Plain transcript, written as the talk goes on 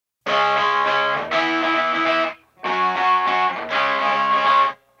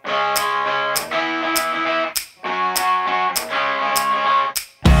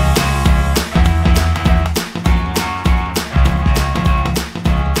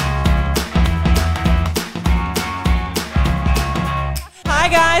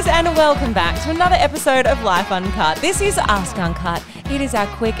Welcome back to another episode of Life Uncut. This is Ask Uncut. It is our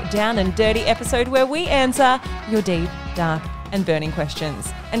quick, down and dirty episode where we answer your deep, dark and burning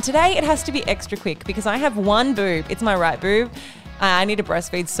questions. And today it has to be extra quick because I have one boob. It's my right boob. I need to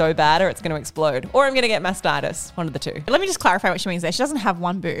breastfeed so bad or it's going to explode. Or I'm going to get mastitis, one of the two. Let me just clarify what she means there. She doesn't have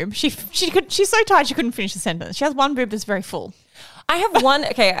one boob. She's so tired she couldn't finish the sentence. She has one boob that's very full. I have one,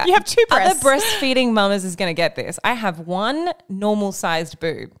 okay. You have two breasts. Other breastfeeding mamas is going to get this. I have one normal sized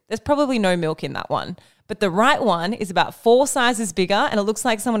boob. There's probably no milk in that one. But the right one is about 4 sizes bigger and it looks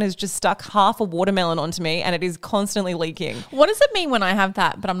like someone has just stuck half a watermelon onto me and it is constantly leaking. What does it mean when I have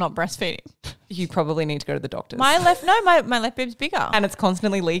that but I'm not breastfeeding? You probably need to go to the doctor. My left boob's bigger. And it's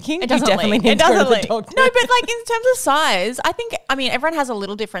constantly leaking? It doesn't You definitely leak. need It to go doesn't to the leak. doctor. No, but like in terms of size, I mean, everyone has a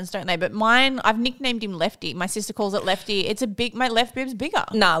little difference, don't they? But mine, I've nicknamed him Lefty. My sister calls it Lefty. My left boob's bigger.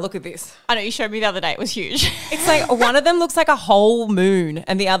 Nah, look at this. I know, you showed me the other day. It was huge. It's like one of them looks like a whole moon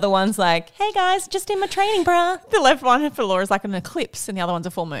and the other one's like, hey guys, just in my training bra. The left one for Laura is like an eclipse and the other one's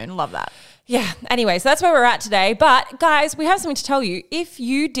a full moon. Love that. Yeah. Anyway, so that's where we're at today. But guys, we have something to tell you. If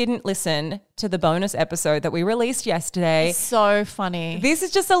you didn't listen to the bonus episode that we released yesterday, So funny. this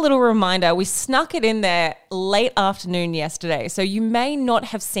is just a little reminder. We snuck it in there late afternoon yesterday. So you may not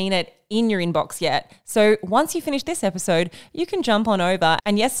have seen it in your inbox yet. So once you finish this episode, you can jump on over.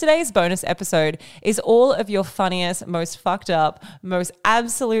 And yesterday's bonus episode is all of your funniest, most fucked up, most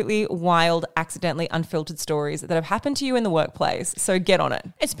absolutely wild, accidentally unfiltered stories that have happened to you in the workplace. So get on it.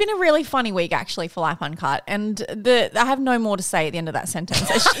 It's been a really funny week actually for Life Uncut, and I have no more to say at the end of that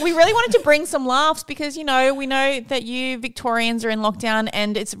sentence. We really wanted to bring some laughs because, we know that you Victorians are in lockdown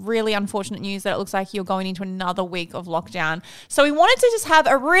and it's really unfortunate news that it looks like you're going into another week of lockdown. So we wanted to just have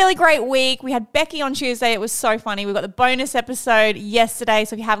a really great week. We had Becky on Tuesday. It was so funny. We got the bonus episode yesterday.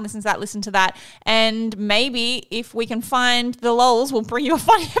 So if you haven't listened to that, listen to that. And maybe if we can find the lols, we'll bring you a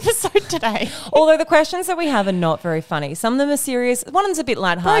funny episode today. Although the questions that we have are not very funny. Some of them are serious. One of them's a bit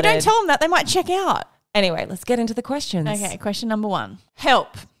lighthearted. Bro, don't tell them that. They might check out. Anyway, let's get into the questions. Okay, question number 1.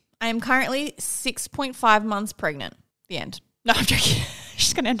 Help. I am currently 6.5 months pregnant. The end. No, I'm joking.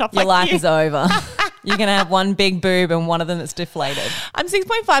 She's going to end up Your like life you. is over. You're going to have one big boob and one of them that's deflated. I'm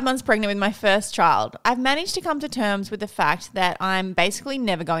 6.5 months pregnant with my first child. I've managed to come to terms with the fact that I'm basically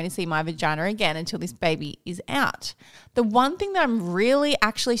never going to see my vagina again until this baby is out. The one thing that I'm really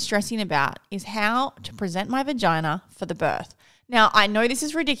actually stressing about is how to present my vagina for the birth. Now, I know this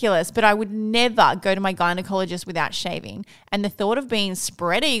is ridiculous, but I would never go to my gynecologist without shaving. And the thought of being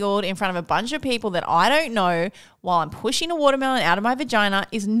spread-eagled in front of a bunch of people that I don't know while I'm pushing a watermelon out of my vagina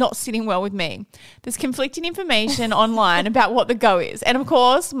is not sitting well with me. There's conflicting information online about what the go is. And of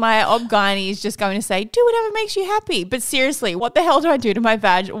course, my ob-gynae is just going to say, do whatever makes you happy. But seriously, what the hell do I do to my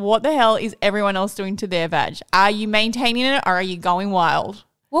vag? What the hell is everyone else doing to their vag? Are you maintaining it or are you going wild?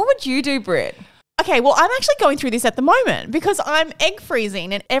 What would you do, Britt? Okay, well, I'm actually going through this at the moment because I'm egg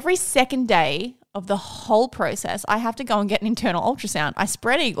freezing, and every second day of the whole process, I have to go and get an internal ultrasound. I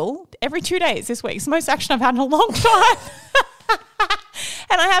spread eagle every 2 days this week. It's the most action I've had in a long time.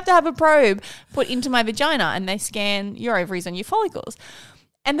 And I have to have a probe put into my vagina, and they scan your ovaries and your follicles.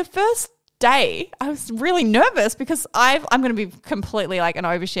 And the first day, I was really nervous because I'm going to be completely like an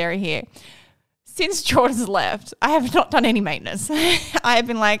oversharer here. Since Jordan's left, I have not done any maintenance. I have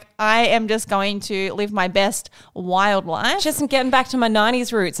been like, I am just going to live my best wild life. Just getting back to my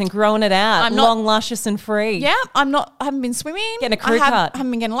 90s roots and growing it out. I'm not- long, luscious and free. Yeah, I haven't been swimming. Getting a crew cut. I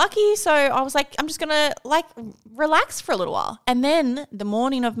haven't been getting lucky. So I was like, I'm just going to like relax for a little while. And then the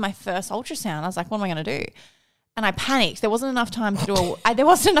morning of my first ultrasound, I was like, what am I going to do? And I panicked. There wasn't enough time to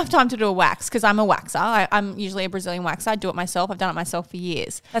do a wax because I'm a waxer. I'm usually a Brazilian waxer. I do it myself. I've done it myself for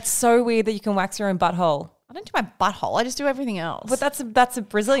years. That's so weird that you can wax your own butthole. I don't do my butthole. I just do everything else. But that's a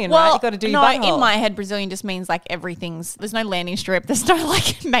Brazilian, right? You got to do your butthole. In my head, Brazilian just means like there's no landing strip. There's no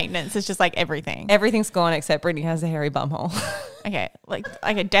like maintenance. It's just like everything. Everything's gone except Brittany has a hairy bumhole. Okay,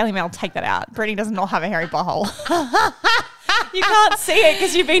 Daily Mail, take that out. Brittany does not have a hairy butthole. You can't see it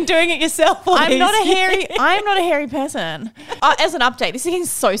because you've been doing it yourself. I am not a hairy person. As an update, this is getting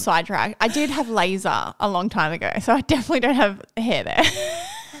so sidetracked. I did have laser a long time ago, so I definitely don't have hair there.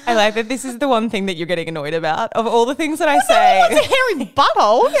 I like that this is the one thing that you're getting annoyed about of all the things that I say. What's a hairy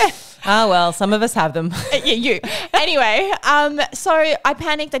butthole? Ah, well, some of us have them. Yeah, you. Anyway, so I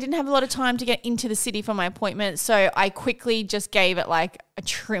panicked. I didn't have a lot of time to get into the city for my appointment, so I quickly just gave it like a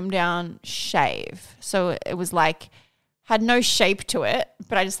trim down shave. So it was like, had no shape to it,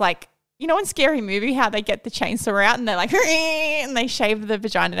 but I just like, You know in Scary Movie how they get the chainsaw out and they're like, and they shave the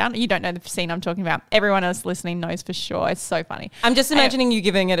vagina down? You don't know the scene I'm talking about. Everyone else listening knows for sure. It's so funny. I'm just imagining you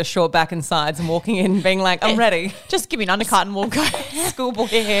giving it a short back and sides and walking in and being like, I'm ready. Just give me an undercut and we'll go. Schoolboy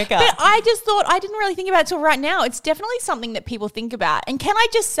haircut. But I just thought, I didn't really think about it till right now. It's definitely something that people think about. And can I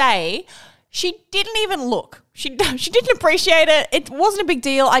just say, she didn't even look. She didn't appreciate it. It wasn't a big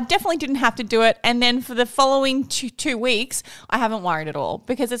deal. I definitely didn't have to do it. And then for the following two weeks, I haven't worried at all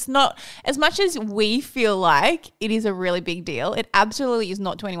because it's not, as much as we feel like it is a really big deal, it absolutely is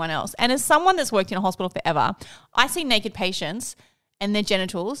not to anyone else. And as someone that's worked in a hospital forever, I see naked patients and their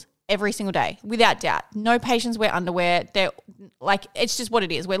genitals every single day, without doubt. No patients wear underwear. They're like, it's just what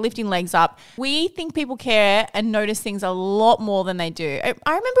it is. We're lifting legs up. We think people care and notice things a lot more than they do. I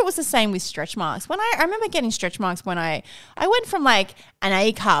remember it was the same with stretch marks. When I remember getting stretch marks when I went from like an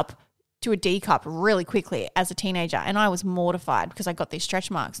A cup to a D cup really quickly as a teenager, and I was mortified because I got these stretch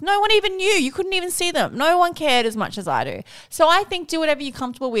marks. No one even knew. You couldn't even see them. No one cared as much as I do. So I think do whatever you're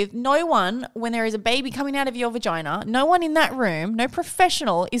comfortable with. No one, when there is a baby coming out of your vagina, no one in that room, no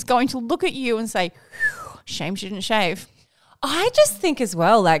professional is going to look at you and say, shame she didn't shave. I just think as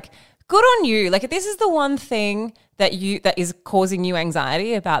well, like, good on you. Like, if this is the one thing that is causing you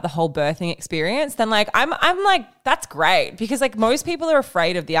anxiety about the whole birthing experience, then like I'm like, that's great, because like most people are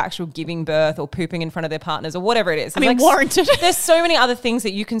afraid of the actual giving birth or pooping in front of their partners or whatever it is. I mean, like, warranted. There's so many other things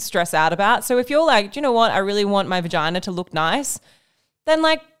that you can stress out about. So if you're like, do you know what, I really want my vagina to look nice, then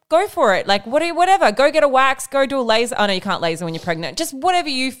like go for it. Like whatever, go get a wax, go do a laser. Oh no, you can't laser when you're pregnant. Just whatever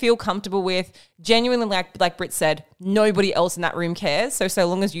you feel comfortable with. Genuinely, like Britt said, nobody else in that room cares. So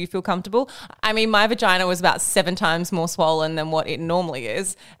long as you feel comfortable. I mean, my vagina was about 7 times more swollen than what it normally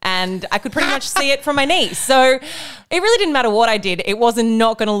is. And I could pretty much see it from my knees. So it really didn't matter what I did. It wasn't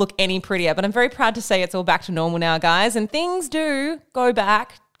not going to look any prettier. But I'm very proud to say it's all back to normal now, guys. And things do go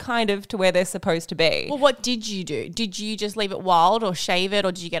back kind of to where they're supposed to be. Well, what did you do? Did you just leave it wild or shave it,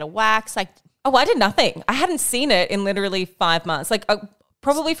 or did you get a wax? Like, oh, I did nothing. I hadn't seen it in literally 5 months. Like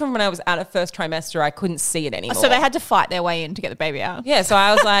probably from when I was out of first trimester, I couldn't see it anymore. So they had to fight their way in to get the baby out. Yeah. So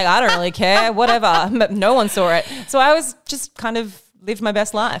I was like, I don't really care, whatever. No one saw it. So I was just kind of lived my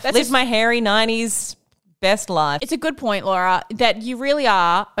best life. Lived my hairy 90s best life. It's a good point, Laura, that you really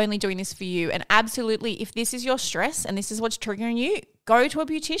are only doing this for you. And absolutely, if this is your stress and this is what's triggering you, go to a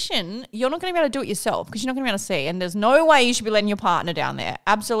beautician. You're not going to be able to do it yourself because you're not going to be able to see. And there's no way you should be letting your partner down there.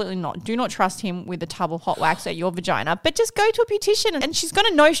 Absolutely not. Do not trust him with a tub of hot wax at your vagina. But just go to a beautician and she's going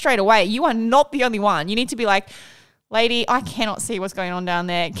to know straight away. You are not the only one. You need to be like, lady, I cannot see what's going on down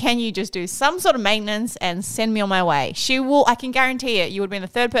there. Can you just do some sort of maintenance and send me on my way? She will, I can guarantee it. You would have been the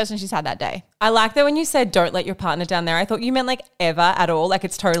third person she's had that day. I like that when you said don't let your partner down there. I thought you meant like ever at all. Like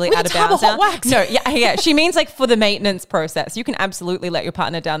it's totally with out of With bounds. a tub of hot wax. No, yeah. She means like for the maintenance process. You can absolutely let your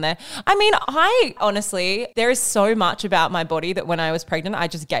partner down there. I mean, I honestly, there is so much about my body that when I was pregnant, I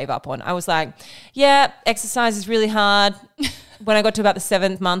just gave up on. I was like, yeah, exercise is really hard. When I got to about the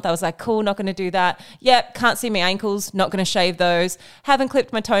 7th month, I was like, cool, not going to do that. Yep, can't see my ankles, not going to shave those. Haven't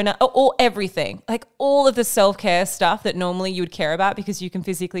clipped my toenail, or everything. Like all of the self-care stuff that normally you would care about because you can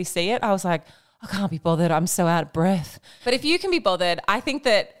physically see it. I was like, I can't be bothered. I'm so out of breath. But if you can be bothered, I think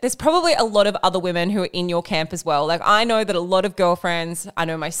that there's probably a lot of other women who are in your camp as well. Like I know that a lot of girlfriends, I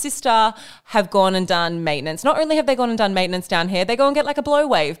know my sister, have gone and done maintenance. Not only have they gone and done maintenance down here, they go and get like a blow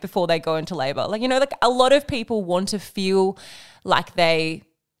wave before they go into labor. Like, you know, like a lot of people want to feel like they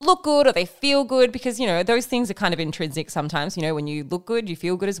look good or they feel good because, you know, those things are kind of intrinsic sometimes. You know, when you look good, you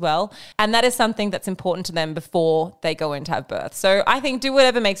feel good as well. And that is something that's important to them before they go in to have birth. So I think do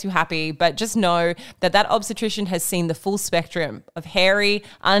whatever makes you happy, but just know that that obstetrician has seen the full spectrum of hairy,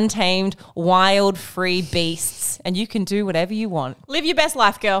 untamed, wild, free beasts, and you can do whatever you want. Live your best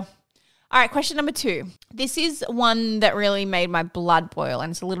life, girl. All right, question number 2. This is one that really made my blood boil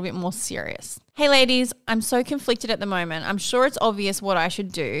and it's a little bit more serious. Hey ladies, I'm so conflicted at the moment. I'm sure it's obvious what I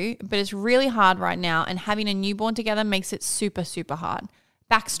should do, but it's really hard right now and having a newborn together makes it super, super hard.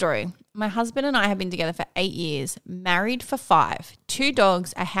 Backstory. My husband and I have been together for 8 years, married for 5, 2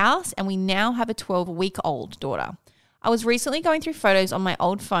 dogs, a house, and we now have a 12-week-old daughter. I was recently going through photos on my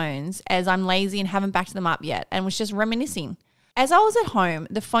old phones as I'm lazy and haven't backed them up yet and was just reminiscing. As I was at home,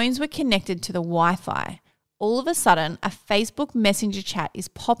 the phones were connected to the Wi-Fi. All of a sudden, a Facebook Messenger chat is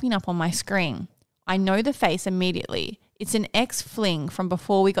popping up on my screen. I know the face immediately. It's an ex-fling from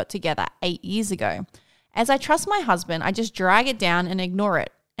before we got together 8 years ago. As I trust my husband, I just drag it down and ignore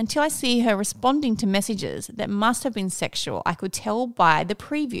it until I see her responding to messages that must have been sexual. I could tell by the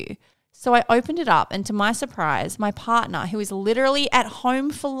preview. So I opened it up, and to my surprise, my partner, who is literally at home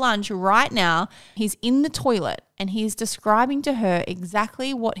for lunch right now, he's in the toilet and he's describing to her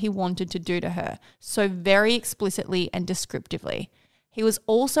exactly what he wanted to do to her. So very explicitly and descriptively. He was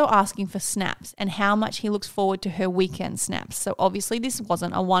also asking for snaps and how much he looks forward to her weekend snaps. So obviously this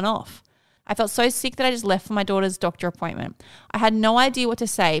wasn't a one-off. I felt so sick that I just left for my daughter's doctor appointment. I had no idea what to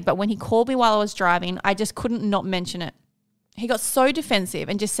say, but when he called me while I was driving, I just couldn't not mention it. He got so defensive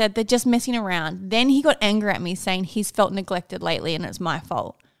and just said they're just messing around. Then he got angry at me saying he's felt neglected lately and it's my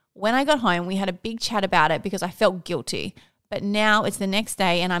fault. When I got home, we had a big chat about it because I felt guilty. But now it's the next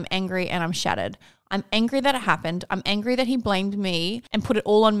day and I'm angry and I'm shattered. I'm angry that it happened. I'm angry that he blamed me and put it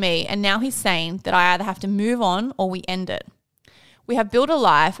all on me. And now he's saying that I either have to move on or we end it. We have built a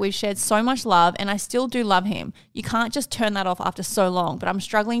life, we've shared so much love, and I still do love him. You can't just turn that off after so long, but I'm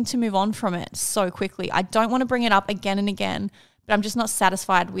struggling to move on from it so quickly. I don't want to bring it up again and again, but I'm just not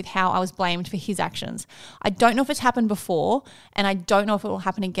satisfied with how I was blamed for his actions. I don't know if it's happened before, and I don't know if it will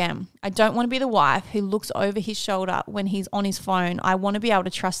happen again. I don't want to be the wife who looks over his shoulder when he's on his phone. I want to be able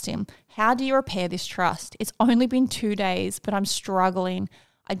to trust him. How do you repair this trust? It's only been 2 days, but I'm struggling.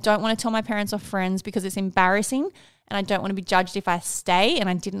 I don't want to tell my parents or friends because it's embarrassing, and I don't want to be judged if I stay, and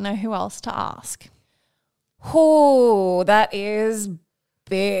I didn't know who else to ask. Oh, that is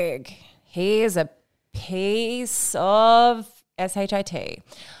big. He is a piece of shit.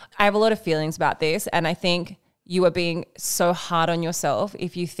 I have a lot of feelings about this, and I think you are being so hard on yourself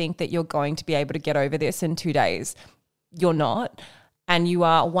if you think that you're going to be able to get over this in 2 days. You're not. And you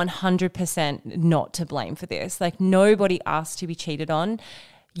are 100% not to blame for this. Like, nobody asked to be cheated on.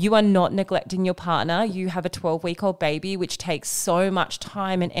 You are not neglecting your partner. You have a 12-week-old baby, which takes so much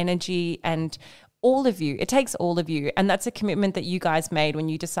time and energy and all of you. It takes all of you. And that's a commitment that you guys made when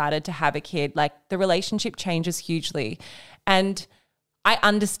you decided to have a kid. Like, the relationship changes hugely. And I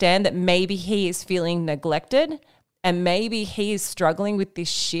understand that maybe he is feeling neglected and maybe he is struggling with this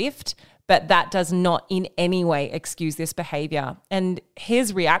shift, but that does not in any way excuse this behavior. And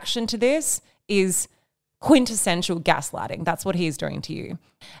his reaction to this is quintessential gaslighting. That's what he's doing to you.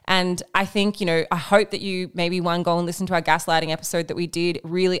 And I think, I hope that you maybe go and listen to our gaslighting episode that we did,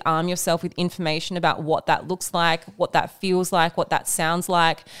 really arm yourself with information about what that looks like, what that feels like, what that sounds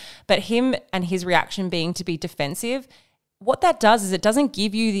like. But him and his reaction being to be defensive, what that does is it doesn't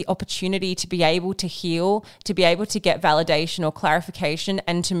give you the opportunity to be able to heal, to be able to get validation or clarification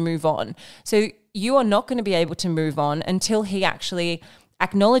and to move on. So you are not going to be able to move on until he actually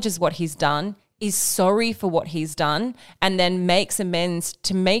acknowledges what he's done, is sorry for what he's done, and then makes amends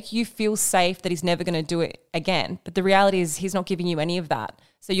to make you feel safe that he's never going to do it again. But the reality is he's not giving you any of that.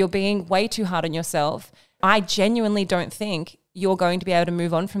 So you're being way too hard on yourself. I genuinely don't think you're going to be able to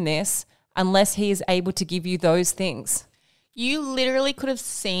move on from this unless he is able to give you those things. You literally could have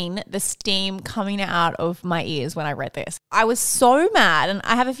seen the steam coming out of my ears when I read this. I was so mad, and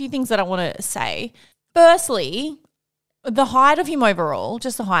I have a few things that I want to say. Firstly, the height of him overall,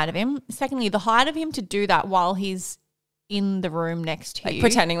 just the height of him. Secondly, the height of him to do that while he's in the room next to you.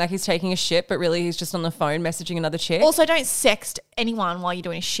 Pretending like he's taking a shit, but really he's just on the phone messaging another chick. Also, don't sext anyone while you're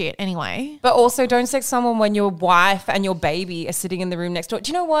doing a shit anyway. But also don't sext someone when your wife and your baby are sitting in the room next door. Do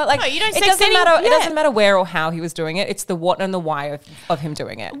you know what? Like, no, you don't it sext doesn't matter. Yeah. It doesn't matter where or how he was doing it. It's the what and the why of him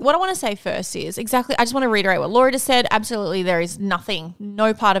doing it. What I want to say first is exactly, I just want to reiterate what Laura just said. Absolutely, there is nothing.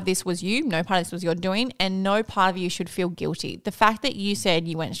 No part of this was you. No part of this was your doing. And no part of you should feel guilty. The fact that you said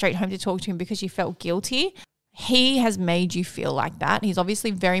you went straight home to talk to him because you felt guilty, he has made you feel like that. He's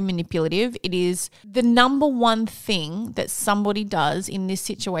obviously very manipulative. It is the number one thing that somebody does in this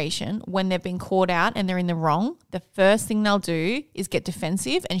situation when they've been caught out and they're in the wrong. The first thing they'll do is get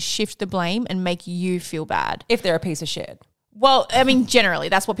defensive and shift the blame and make you feel bad. If they're a piece of shit. Well, I mean, generally,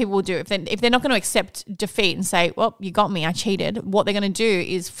 that's what people will do. If they're not going to accept defeat and say, well, you got me, I cheated, what they're going to do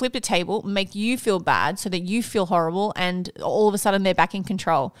is flip the table, make you feel bad so that you feel horrible, and all of a sudden they're back in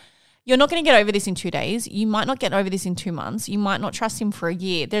control. You're not going to get over this in 2 days. You might not get over this in 2 months. You might not trust him for a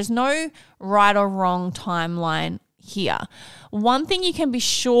year. There's no right or wrong timeline here. One thing you can be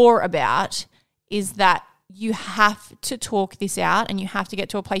sure about is that you have to talk this out and you have to get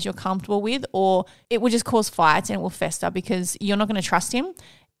to a place you're comfortable with, or it will just cause fights and it will fester because you're not going to trust him.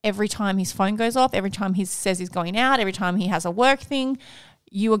 Every time his phone goes off, every time he says he's going out, every time he has a work thing,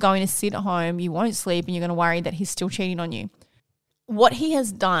 you are going to sit at home, you won't sleep, and you're going to worry that he's still cheating on you. What he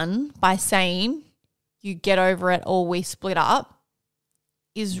has done by saying you get over it or we split up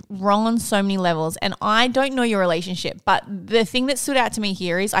is wrong on so many levels. And I don't know your relationship, but the thing that stood out to me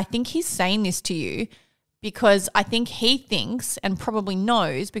here is I think he's saying this to you because I think he thinks and probably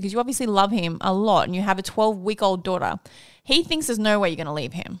knows, because you obviously love him a lot and you have a 12-week-old daughter, he thinks there's no way you're going to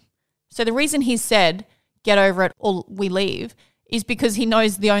leave him. So the reason he said, get over it or we leave, is because he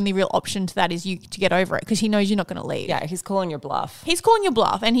knows the only real option to that is you to get over it, because he knows you're not going to leave. Yeah, he's calling your bluff. He's calling your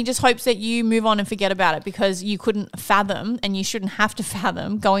bluff, and he just hopes that you move on and forget about it, because you couldn't fathom, and you shouldn't have to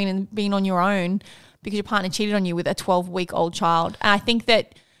fathom, going and being on your own because your partner cheated on you with a 12-week-old child. And I think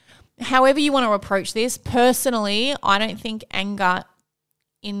that however you want to approach this, personally, I don't think anger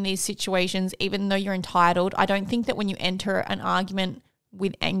in these situations, even though you're entitled, I don't think that when you enter an argument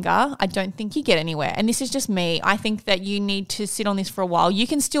with anger, I don't think you get anywhere. And this is just me. I think that you need to sit on this for a while. You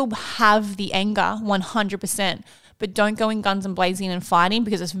can still have the anger 100%, but don't go in guns and blazing and fighting,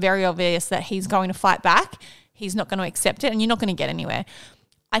 because it's very obvious that he's going to fight back. He's not going to accept it, and you're not going to get anywhere.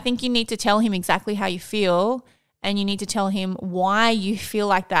 I think you need to tell him exactly how you feel, and you need to tell him why you feel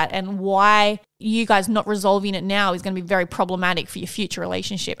like that, and why you guys not resolving it now is going to be very problematic for your future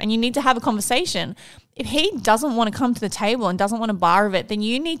relationship. And you need to have a conversation. If he doesn't want to come to the table and doesn't want to bar of it, then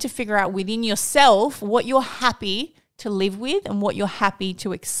you need to figure out within yourself what you're happy to live with and what you're happy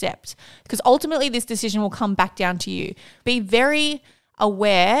to accept. Because ultimately this decision will come back down to you. Be very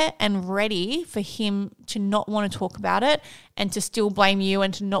aware and ready for him to not want to talk about it and to still blame you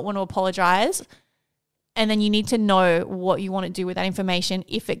and to not want to apologize. And then you need to know what you want to do with that information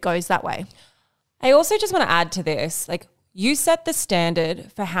if it goes that way. I also just want to add to this, like, you set the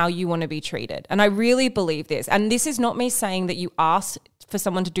standard for how you want to be treated. And I really believe this. And this is not me saying that you asked for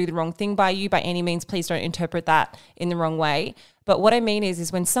someone to do the wrong thing by you by any means. Please don't interpret that in the wrong way. But what I mean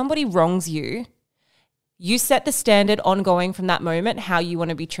is when somebody wrongs you, you set the standard ongoing from that moment how you want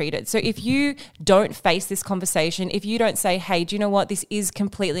to be treated. So if you don't face this conversation, if you don't say, hey, do you know what, this is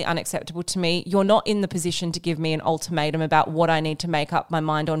completely unacceptable to me, you're not in the position to give me an ultimatum about what I need to make up my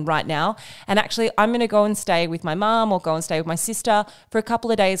mind on right now. And actually, I'm going to go and stay with my mom or go and stay with my sister for a couple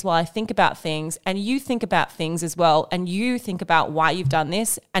of days while I think about things, and you think about things as well, and you think about why you've done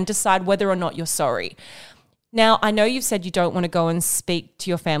this and decide whether or not you're sorry. Now, I know you've said you don't want to go and speak to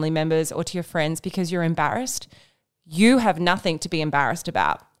your family members or to your friends because you're embarrassed. You have nothing to be embarrassed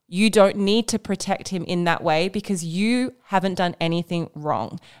about. You don't need to protect him in that way because you haven't done anything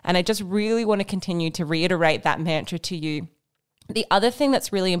wrong. And I just really want to continue to reiterate that mantra to you. The other thing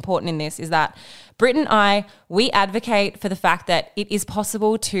that's really important in this is that Britt and I, we advocate for the fact that it is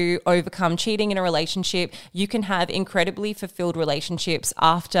possible to overcome cheating in a relationship. You can have incredibly fulfilled relationships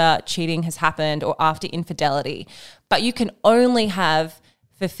after cheating has happened or after infidelity, but you can only have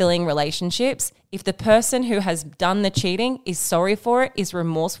fulfilling relationships if the person who has done the cheating is sorry for it, is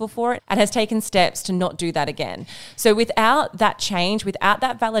remorseful for it, and has taken steps to not do that again. So without that change, without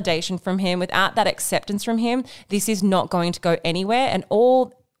that validation from him, without that acceptance from him, this is not going to go anywhere. And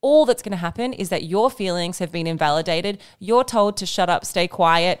all that's going to happen is that your feelings have been invalidated. You're told to shut up, stay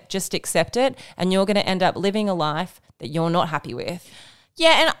quiet, just accept it. And you're going to end up living a life that you're not happy with.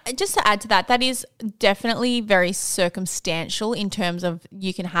 Yeah, and just to add to that, that is definitely very circumstantial in terms of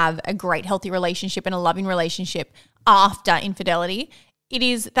you can have a great healthy relationship and a loving relationship after infidelity.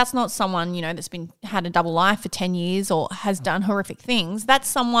 That's not someone, that's had a double life for 10 years or has done horrific things. That's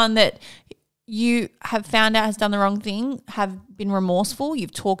someone that you have found out has done the wrong thing, have been remorseful,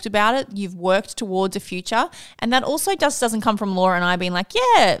 you've talked about it, you've worked towards a future. And that also doesn't come from Laura and I being like,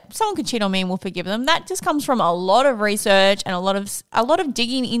 yeah, someone could cheat on me and we'll forgive them. That just comes from a lot of research and a lot of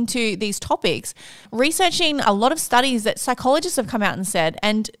digging into these topics, researching a lot of studies that psychologists have come out and said,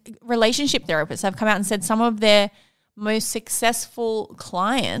 and relationship therapists have come out and said some of their most successful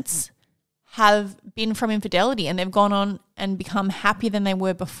clients have been from infidelity and they've gone on and become happier than they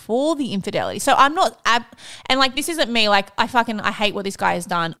were before the infidelity. So I'm not, and like this isn't me, like I hate what this guy has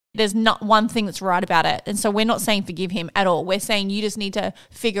done. There's not one thing that's right about it. And so we're not saying forgive him at all. We're saying you just need to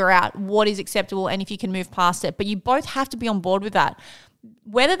figure out what is acceptable and if you can move past it. But you both have to be on board with that.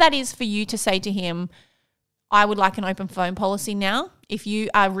 Whether that is for you to say to him, I would like an open phone policy now. If you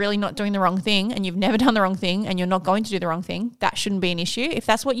are really not doing the wrong thing and you've never done the wrong thing and you're not going to do the wrong thing, that shouldn't be an issue. If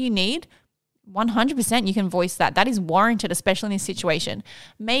that's what you need, 100% you can voice that. That is warranted, especially in this situation.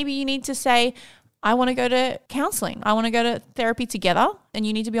 Maybe you need to say, I want to go to counseling. I want to go to therapy together, and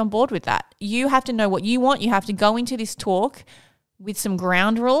you need to be on board with that. You have to know what you want. You have to go into this talk with some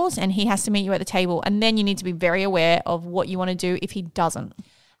ground rules, and he has to meet you at the table. And then you need to be very aware of what you want to do if he doesn't.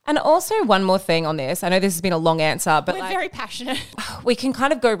 And also one more thing on this. I know this has been a long answer, but we're very passionate. We can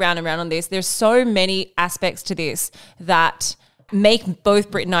kind of go round and round on this. There's so many aspects to this that make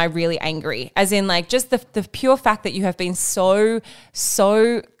both Britt and I really angry, as in like just the pure fact that you have been so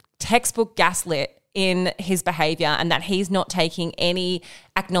textbook gaslit in his behavior and that he's not taking any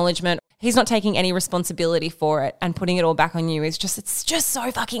acknowledgement. he's not taking any responsibility for it and putting it all back on you it's just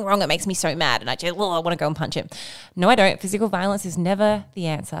so fucking wrong. It makes me so mad and I want to go and punch him. No, I don't. Physical violence is never the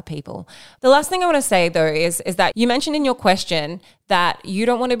answer, people. The last thing I want to say though is that you mentioned in your question that you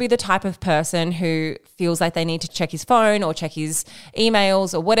don't want to be the type of person who feels like they need to check his phone or check his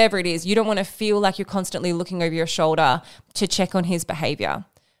emails or whatever it is. You don't want to feel like you're constantly looking over your shoulder to check on his behavior.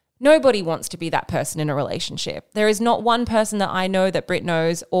 Nobody wants to be that person in a relationship. There is not one person that I know that Britt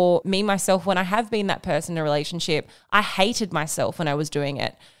knows, or me myself when I have been that person in a relationship. I hated myself when I was doing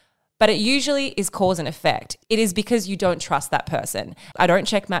it. But it usually is cause and effect. It is because you don't trust that person. I don't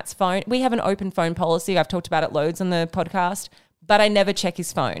check Matt's phone. We have an open phone policy. I've talked about it loads on the podcast, but I never check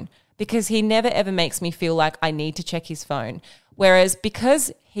his phone because he never ever makes me feel like I need to check his phone. Whereas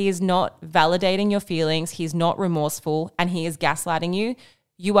because he is not validating your feelings, he's not remorseful, and he is gaslighting you,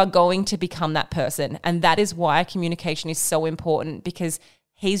 you are going to become that person. And that is why communication is so important, because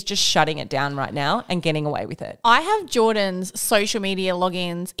he's just shutting it down right now and getting away with it. I have Jordan's social media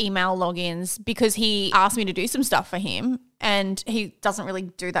logins, email logins, because he asked me to do some stuff for him and he doesn't really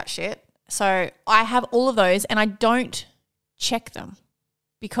do that shit. So I have all of those and I don't check them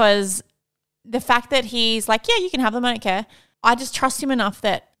because the fact that he's like, yeah, you can have them, I don't care. I just trust him enough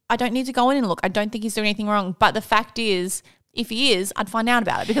that I don't need to go in and look. I don't think he's doing anything wrong. But the fact is, if he is, I'd find out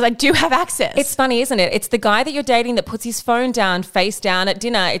about it because I do have access. It's funny, isn't it? It's the guy that you're dating that puts his phone down, face down at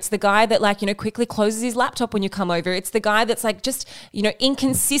dinner. It's the guy that quickly closes his laptop when you come over. It's the guy that's just,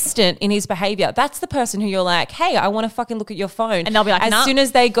 inconsistent in his behavior. That's the person who you're like, hey, I want to fucking look at your phone. And they'll be like, as soon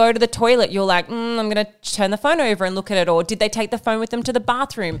as they go to the toilet, you're like, I'm going to turn the phone over and look at it. Or did they take the phone with them to the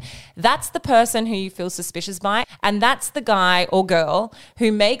bathroom? That's the person who you feel suspicious by. And that's the guy or girl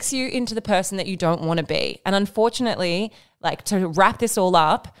who makes you into the person that you don't want to be. And unfortunately, to wrap this all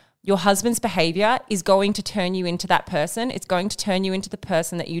up, your husband's behavior is going to turn you into that person. It's going to turn you into the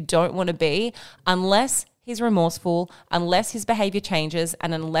person that you don't want to be unless he's remorseful, unless his behavior changes,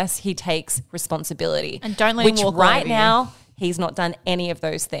 and unless he takes responsibility. And don't let him walk right over now, he's not done any of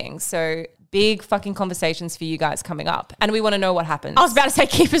those things. So big fucking conversations for you guys coming up. And we want to know what happens. I was about to say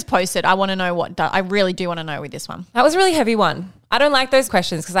keep us posted. I want to know I really do want to know with this one. That was a really heavy one. I don't like those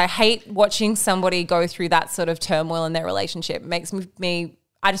questions because I hate watching somebody go through that sort of turmoil in their relationship. It makes me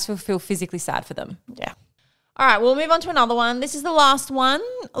I just feel physically sad for them. Yeah. All right, we'll move on to another one. This is the last one.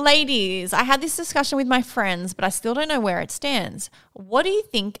 Ladies, I had this discussion with my friends, but I still don't know where it stands. What do you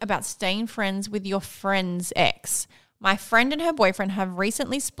think about staying friends with your friend's ex? My friend and her boyfriend have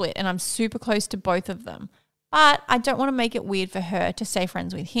recently split and I'm super close to both of them, but I don't want to make it weird for her to stay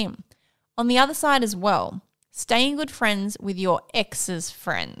friends with him. On the other side as well, staying good friends with your ex's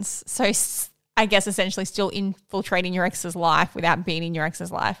friends. So I guess essentially still infiltrating your ex's life without being in your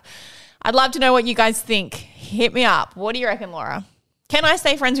ex's life. I'd love to know what you guys think. Hit me up. What do you reckon, Laura? Can I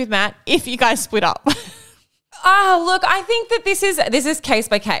stay friends with Matt if you guys split up? Look, I think that this is case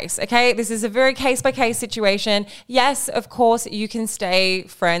by case, okay? This is a very case by case situation. Yes, of course, you can stay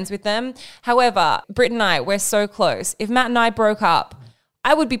friends with them. However, Britt and I, we're so close. If Matt and I broke up,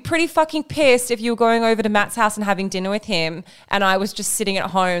 I would be pretty fucking pissed if you were going over to Matt's house and having dinner with him and I was just sitting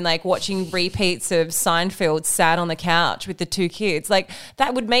at home watching repeats of Seinfeld sat on the couch with the two kids.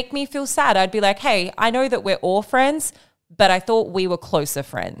 That would make me feel sad. I'd be like, hey, I know that we're all friends, but I thought we were closer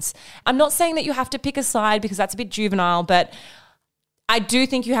friends. I'm not saying that you have to pick a side because that's a bit juvenile, but I do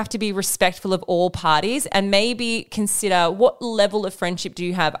think you have to be respectful of all parties and maybe consider what level of friendship do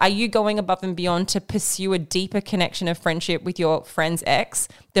you have? Are you going above and beyond to pursue a deeper connection of friendship with your friend's ex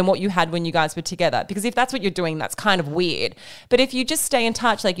than what you had when you guys were together? Because if that's what you're doing, that's kind of weird. But if you just stay in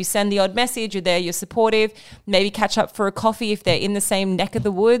touch, you send the odd message, you're there, you're supportive, maybe catch up for a coffee if they're in the same neck of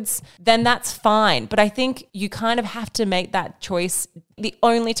the woods, then that's fine. But I think you kind of have to make that choice. The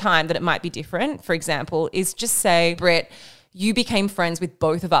only time that it might be different, for example, is just say, Britt, you became friends with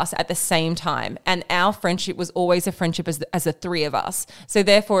both of us at the same time. And our friendship was always a friendship as the three of us. So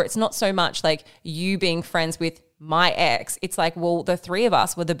therefore, it's not so much you being friends with my ex. It's the three of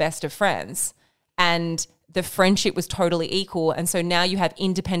us were the best of friends. And the friendship was totally equal. And so now you have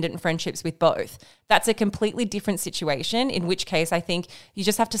independent friendships with both. That's a completely different situation, in which case I think you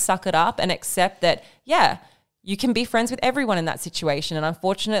just have to suck it up and accept that, yeah, you can be friends with everyone in that situation. And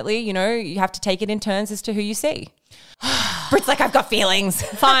unfortunately, you have to take it in turns as to who you see. Britt's I've got feelings.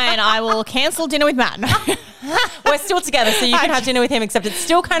 Fine, I will cancel dinner with Matt. We're still together, so you can have dinner with him, except it's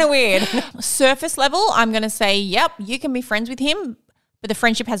still kind of weird. Surface level, I'm going to say, yep, you can be friends with him, but the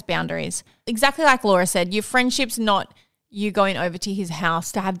friendship has boundaries. Exactly like Laura said, your friendship's not you going over to his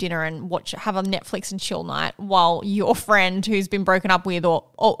house to have dinner and have a Netflix and chill night while your friend who's been broken up with or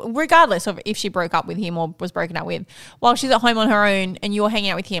regardless of if she broke up with him or was broken up with, while she's at home on her own and you're hanging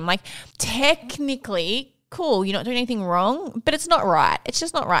out with him, like technically cool, you're not doing anything wrong, but it's not right. It's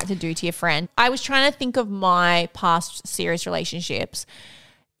just not right to do to your friend. I was trying to think of my past serious relationships.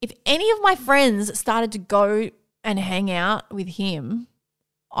 If any of my friends started to go and hang out with him,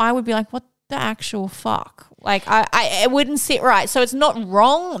 I would be like, what the actual fuck? Like it wouldn't sit right. So it's not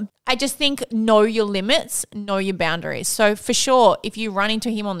wrong. I just think know your limits, know your boundaries. So for sure, if you run into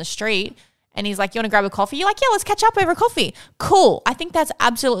him on the street and he's like, you want to grab a coffee? You're like, yeah, let's catch up over a coffee. Cool. I think that's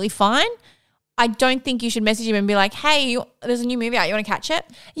absolutely fine. I don't think you should message him and be like, hey, there's a new movie out. You want to catch it?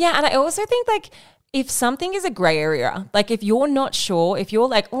 Yeah. And I also think like if something is a gray area, like if you're not sure, if you're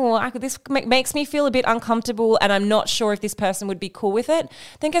like, oh, this makes me feel a bit uncomfortable and I'm not sure if this person would be cool with it,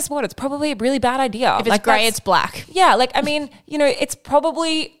 then guess what? It's probably a really bad idea. If it's like grey, it's black. Yeah. Like, I mean, you know, it's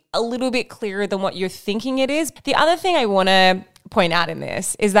probably a little bit clearer than what you're thinking it is. The other thing I want to point out in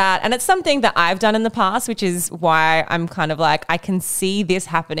this is that, and it's something that I've done in the past, which is why I'm kind of like, I can see this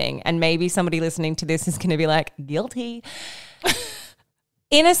happening and maybe somebody listening to this is going to be like, guilty.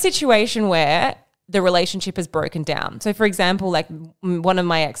 In a situation where the relationship has broken down. So for example, like one of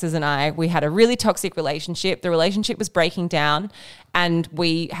my exes and I, we had a really toxic relationship. The relationship was breaking down and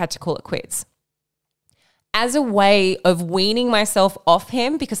we had to call it quits. As a way of weaning myself off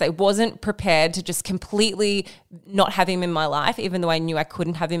him because I wasn't prepared to just completely not have him in my life, even though I knew I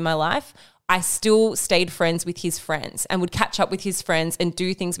couldn't have him in my life, I still stayed friends with his friends and would catch up with his friends and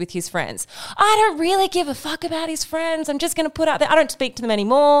do things with his friends. I don't really give a fuck about his friends. I'm just going to put out there, I don't speak to them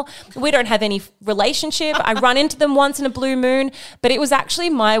anymore. We don't have any relationship. I run into them once in a blue moon, but it was actually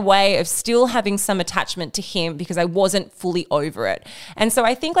my way of still having some attachment to him because I wasn't fully over it. And so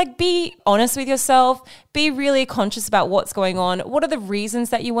I think like be honest with yourself, be really conscious about what's going on. What are the reasons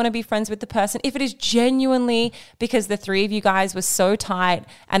that you want to be friends with the person? If it is genuinely because the three of you guys were so tight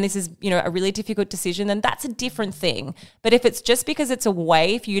and this is, you know, a really difficult decision, then that's a different thing. But if it's just because it's a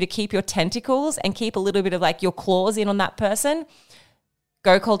way for you to keep your tentacles and keep a little bit of like your claws in on that person,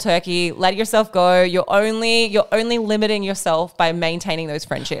 go cold turkey, let yourself go. You're only limiting yourself by maintaining those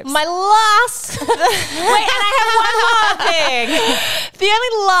friendships. My last wait, and I have one more thing. The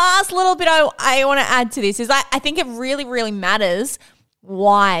only last little bit I want to add to this is I think it really, really matters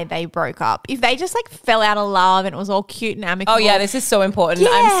why they broke up. If they just like fell out of love and it was all cute and amicable. Oh yeah, this is so important. Yeah.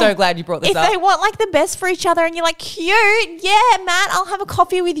 I'm so glad you brought this up. If they want like the best for each other and you're like, cute, yeah, Matt, I'll have a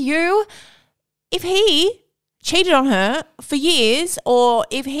coffee with you. If he cheated on her for years or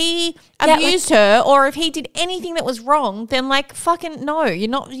if he abused her or if he did anything that was wrong, then like fucking no,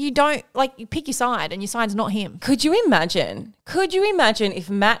 you don't like you pick your side and your side's not him. Could you imagine if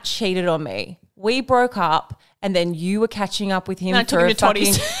Matt cheated on me, we broke up and then you were catching up with him for a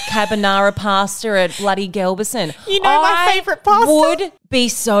fucking carbonara pasta at bloody Gelberson? You know my favourite pasta? Would be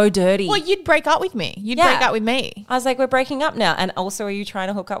so dirty. Well, you'd break up with me. You'd break up with me. I was like, we're breaking up now. And also, are you trying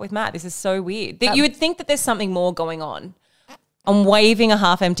to hook up with Matt? This is so weird. You would think that there's something more going on. I'm waving a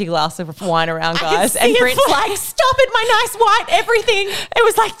half-empty glass of wine around, guys. And Brent's like, stop it, my nice white everything. It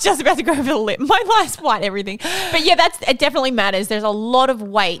was like just about to go over the lip. My nice white everything. But yeah, it definitely matters. There's a lot of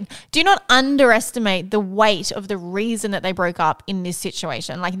weight. Do not underestimate the weight of the reason that they broke up in this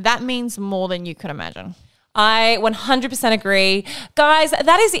situation. Like that means more than you could imagine. I 100% agree. Guys,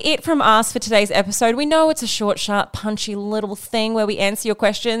 that is it from us for today's episode. We know it's a short, sharp, punchy little thing where we answer your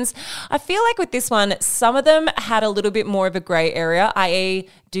questions. I feel like with this one, some of them had a little bit more of a grey area, i.e.,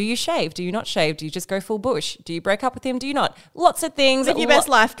 do you shave? Do you not shave? Do you just go full bush? Do you break up with him? Do you not? Lots of things. Live your best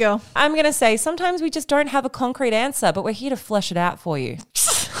life, girl. I'm going to say sometimes we just don't have a concrete answer, but we're here to flesh it out for you.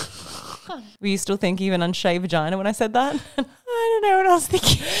 Were you still thinking of an unshaved vagina when I said that? I don't know what I was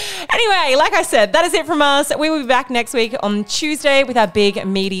thinking. Anyway, like I said, that is it from us. We will be back next week on Tuesday with our big,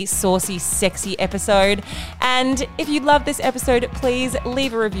 meaty, saucy, sexy episode. And if you love this episode, please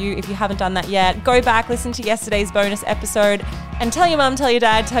leave a review if you haven't done that yet. Go back, listen to yesterday's bonus episode and tell your mum, tell your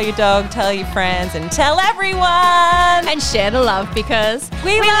dad, tell your dog, tell your friends and tell everyone. And share the love because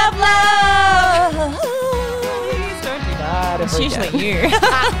we love love. Please don't do that. It's usually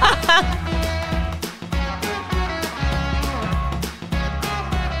you.